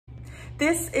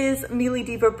This is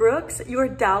Meliidiva Brooks, your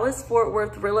Dallas-Fort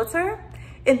Worth Realtor.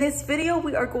 In this video,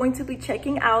 we are going to be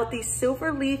checking out the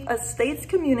Silverleaf Estates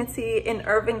community in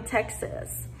Irving,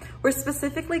 Texas. We're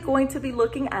specifically going to be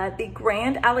looking at the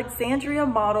Grand Alexandria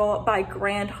model by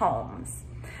Grand Homes.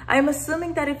 I am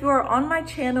assuming that if you are on my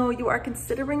channel, you are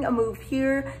considering a move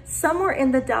here, somewhere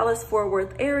in the Dallas-Fort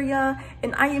Worth area,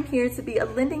 and I am here to be a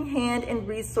lending hand and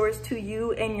resource to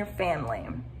you and your family.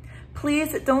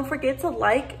 Please don't forget to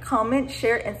like, comment,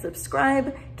 share, and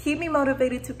subscribe. Keep me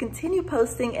motivated to continue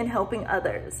posting and helping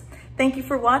others. Thank you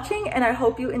for watching, and I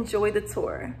hope you enjoy the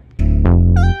tour.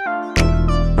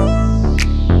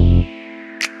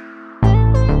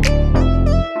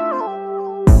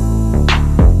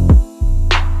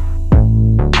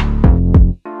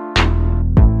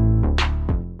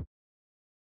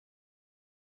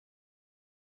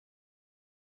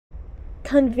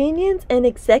 Convenience and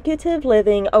executive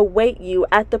living await you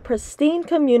at the pristine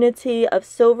community of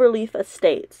Silverleaf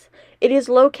Estates. It is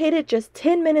located just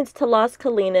 10 minutes to Las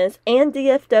Colinas and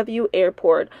DFW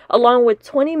Airport, along with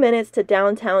 20 minutes to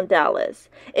downtown Dallas.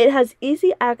 It has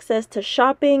easy access to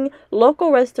shopping,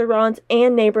 local restaurants,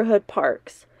 and neighborhood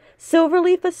parks.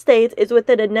 Silverleaf Estates is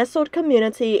within a nestled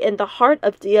community in the heart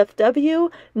of DFW,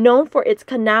 known for its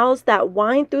canals that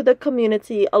wind through the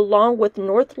community along with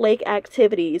North Lake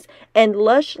activities and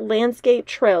lush landscape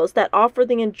trails that offer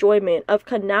the enjoyment of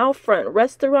canal front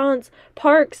restaurants,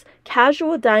 parks,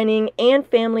 casual dining, and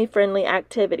family-friendly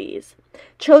activities.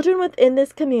 Children within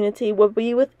this community will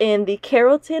be within the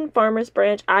Carrollton Farmers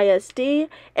Branch ISD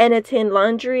and attend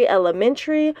Laundry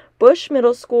Elementary, Bush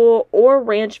Middle School, or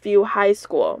Ranch View High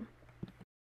School.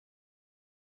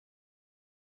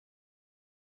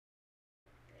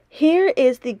 Here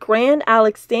is the Grand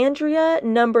Alexandria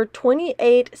number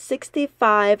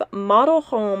 2865 model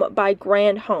home by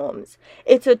Grand Homes.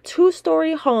 It's a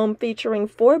two-story home featuring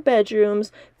 4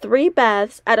 bedrooms, 3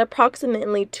 baths at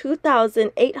approximately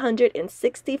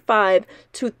 2,865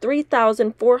 to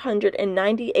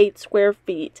 3,498 square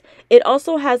feet. It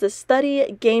also has a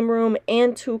study, game room,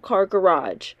 and 2-car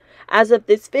garage. As of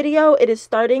this video, it is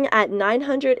starting at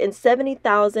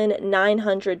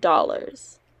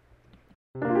 $970,900.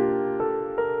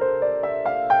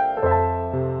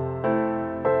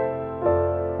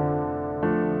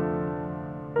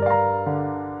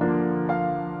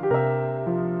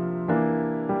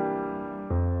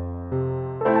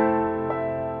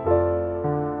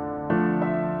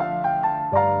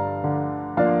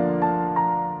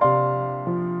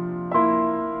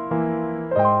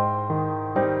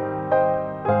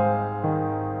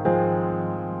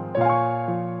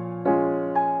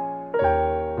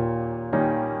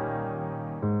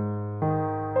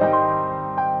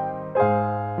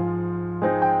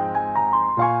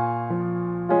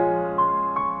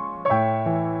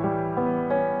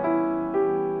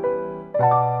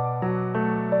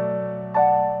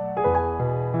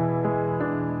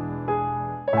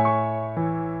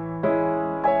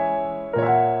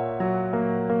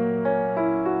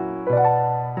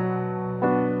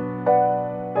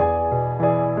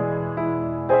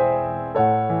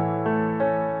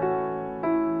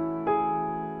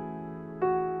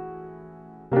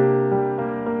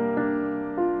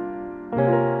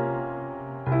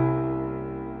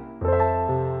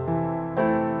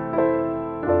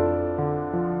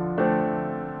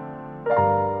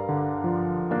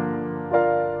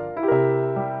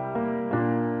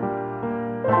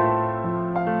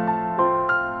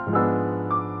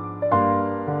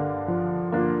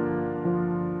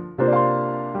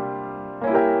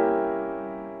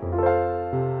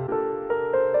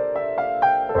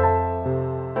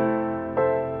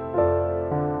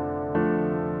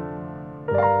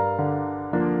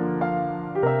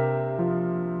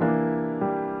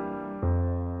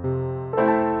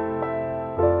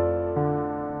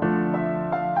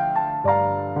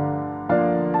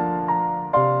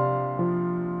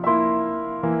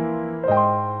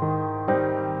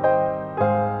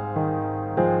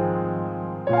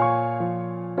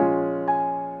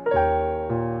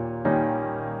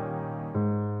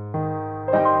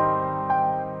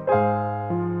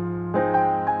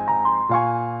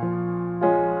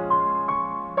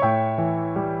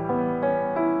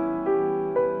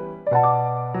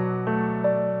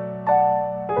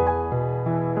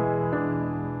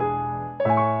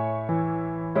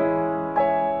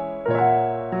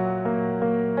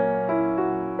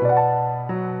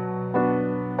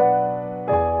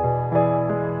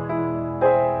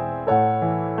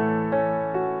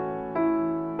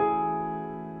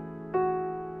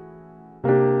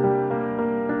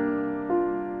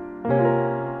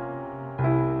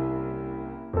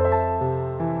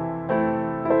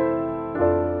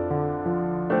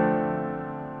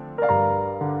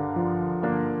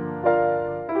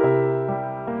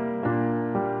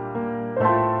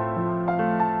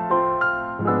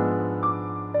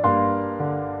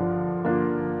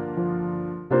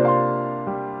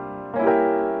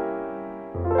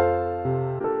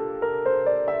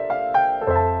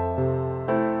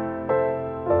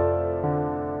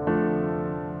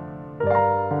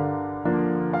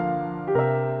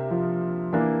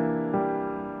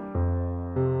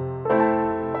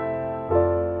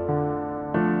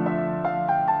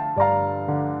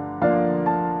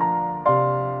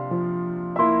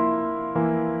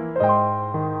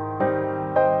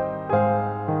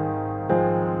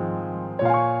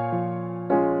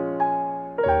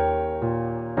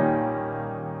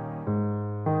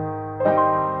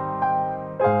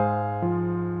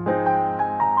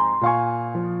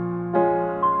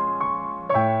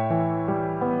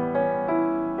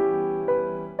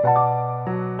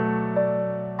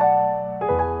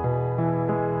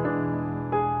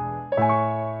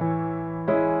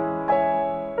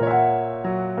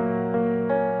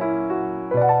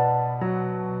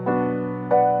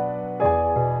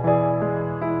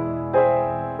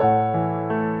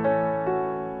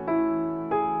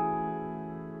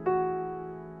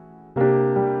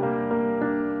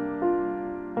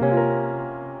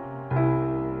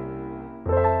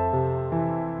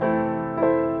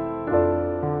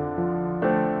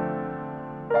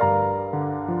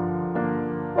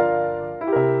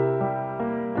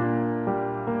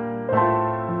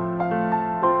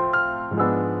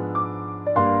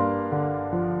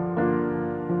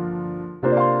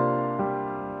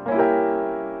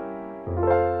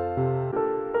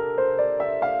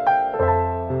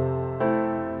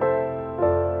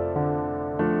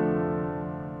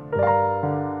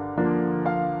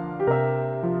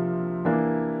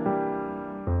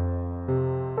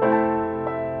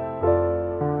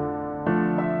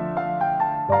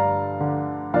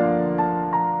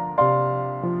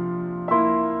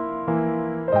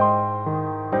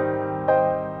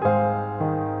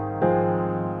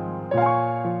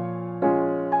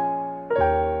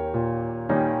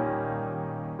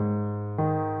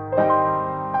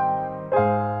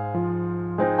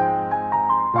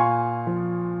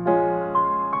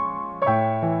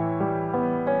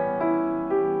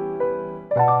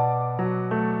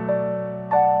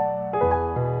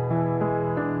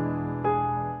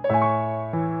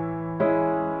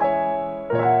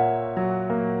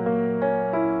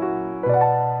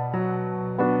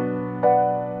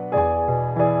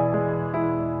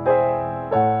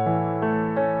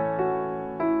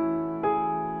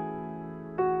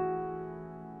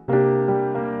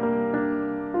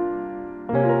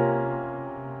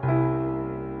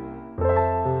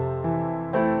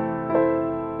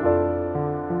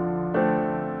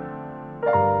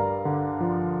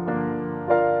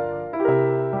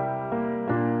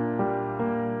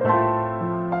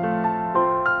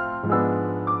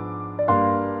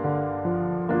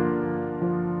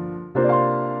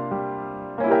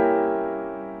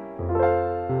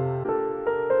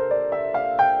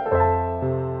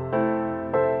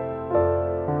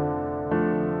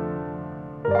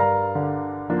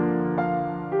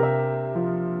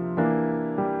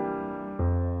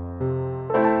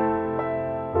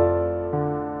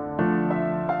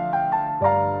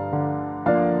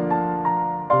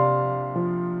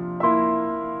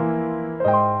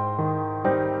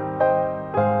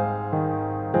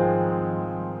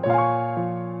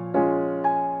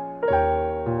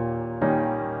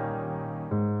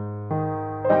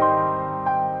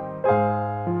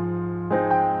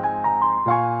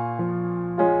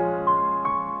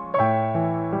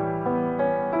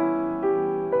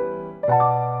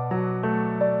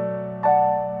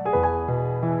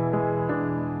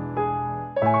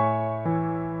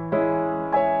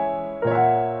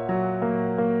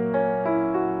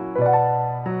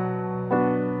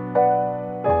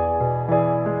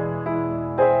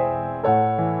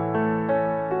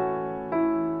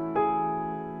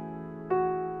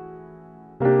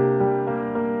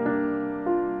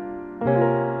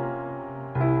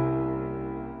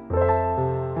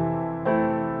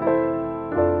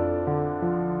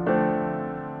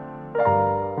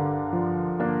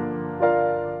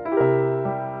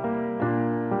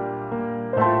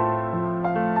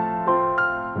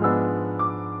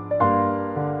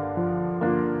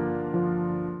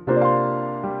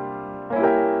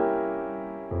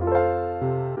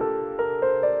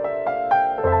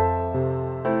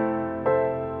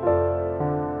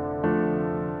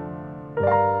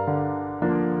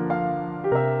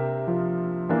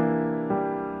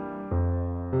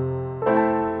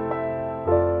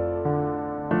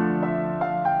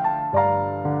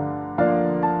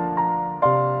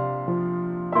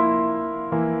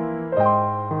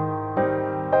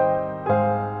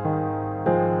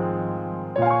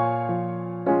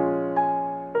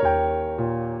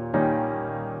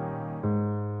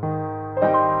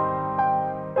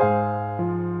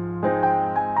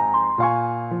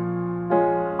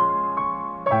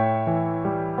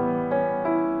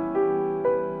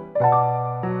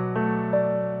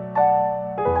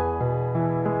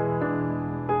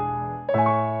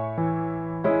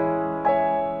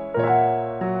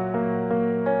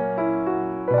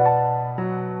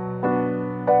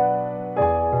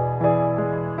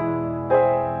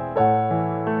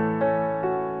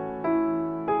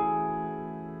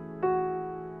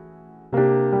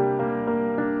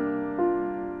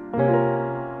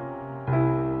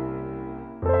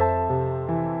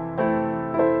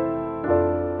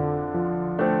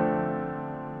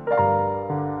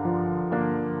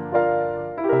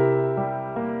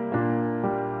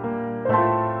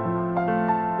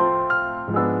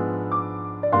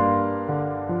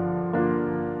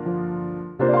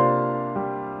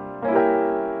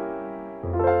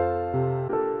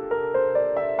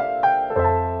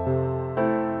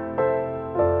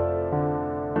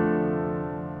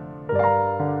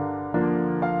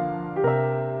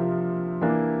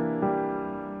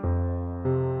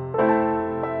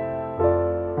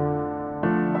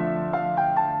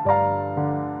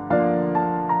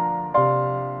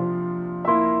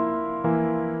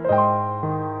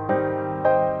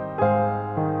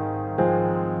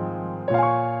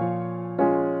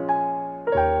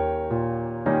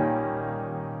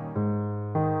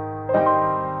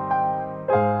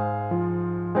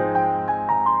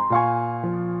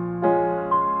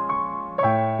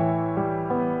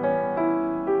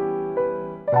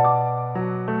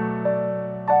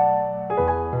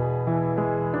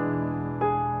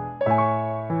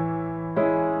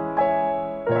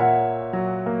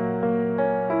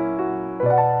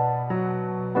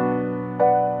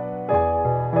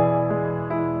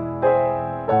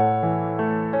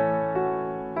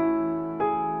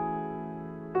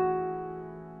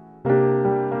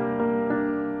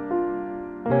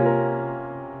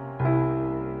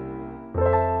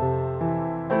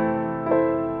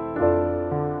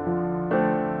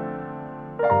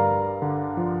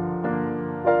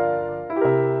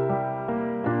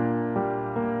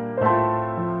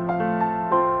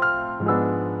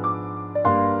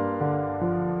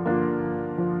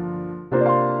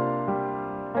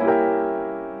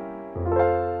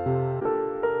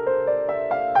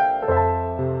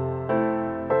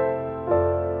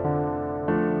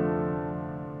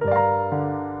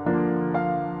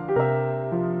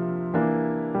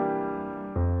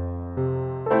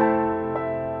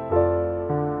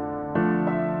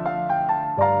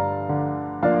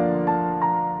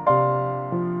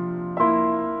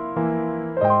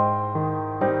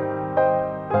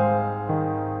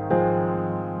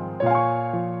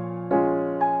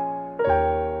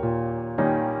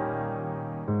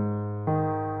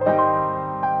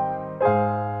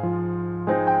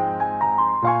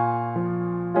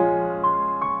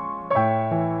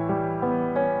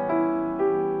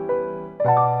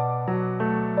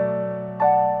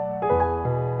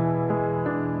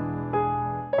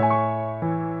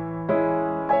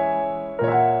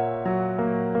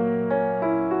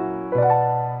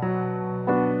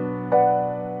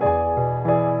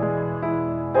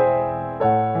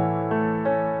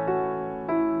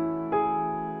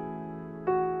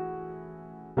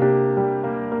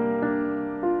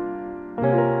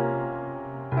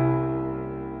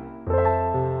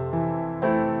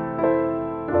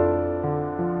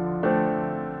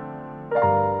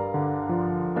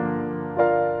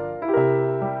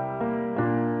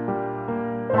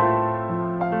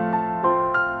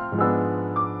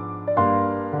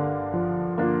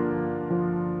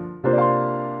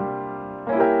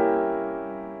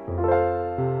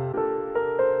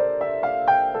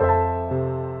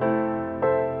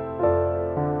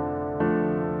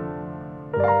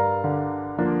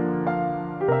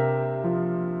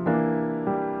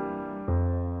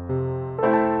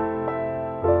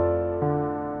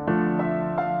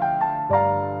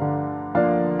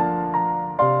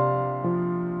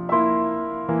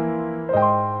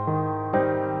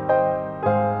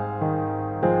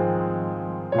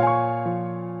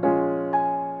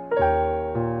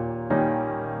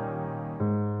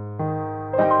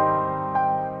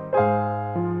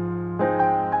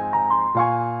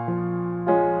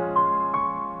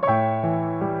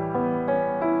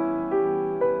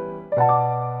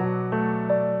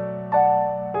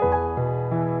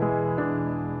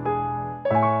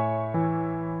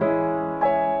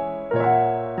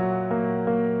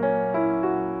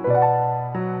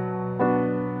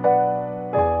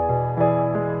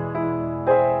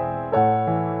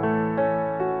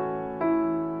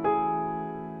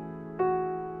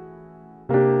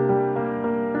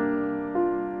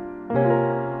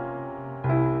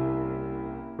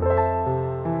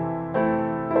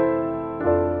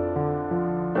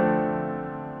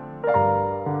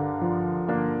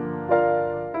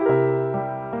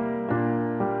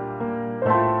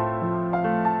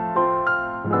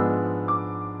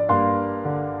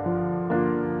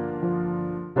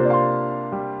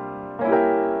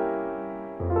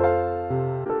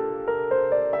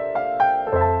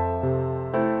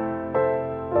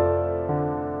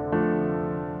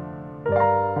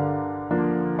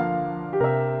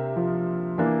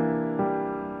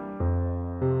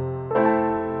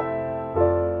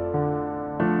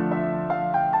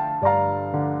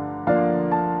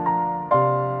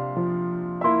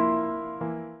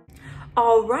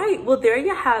 All right, well, there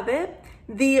you have it.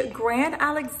 The Grand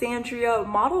Alexandria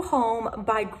model home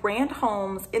by Grand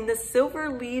Homes in the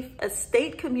Silverleaf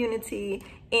estate community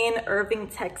in Irving,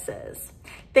 Texas.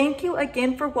 Thank you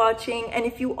again for watching. And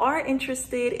if you are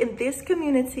interested in this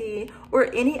community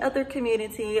or any other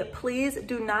community, please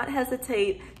do not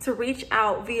hesitate to reach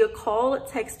out via call,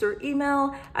 text, or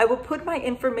email. I will put my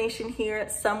information here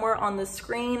somewhere on the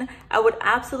screen. I would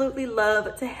absolutely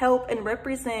love to help and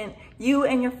represent you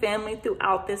and your family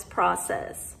throughout this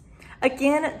process.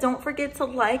 Again, don't forget to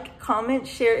like, comment,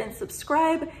 share, and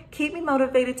subscribe. Keep me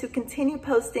motivated to continue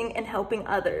posting and helping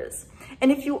others.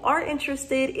 And if you are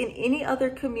interested in any other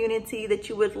community that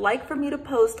you would like for me to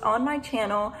post on my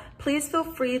channel, please feel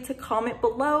free to comment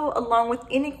below along with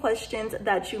any questions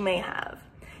that you may have.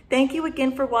 Thank you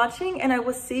again for watching, and I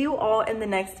will see you all in the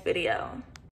next video.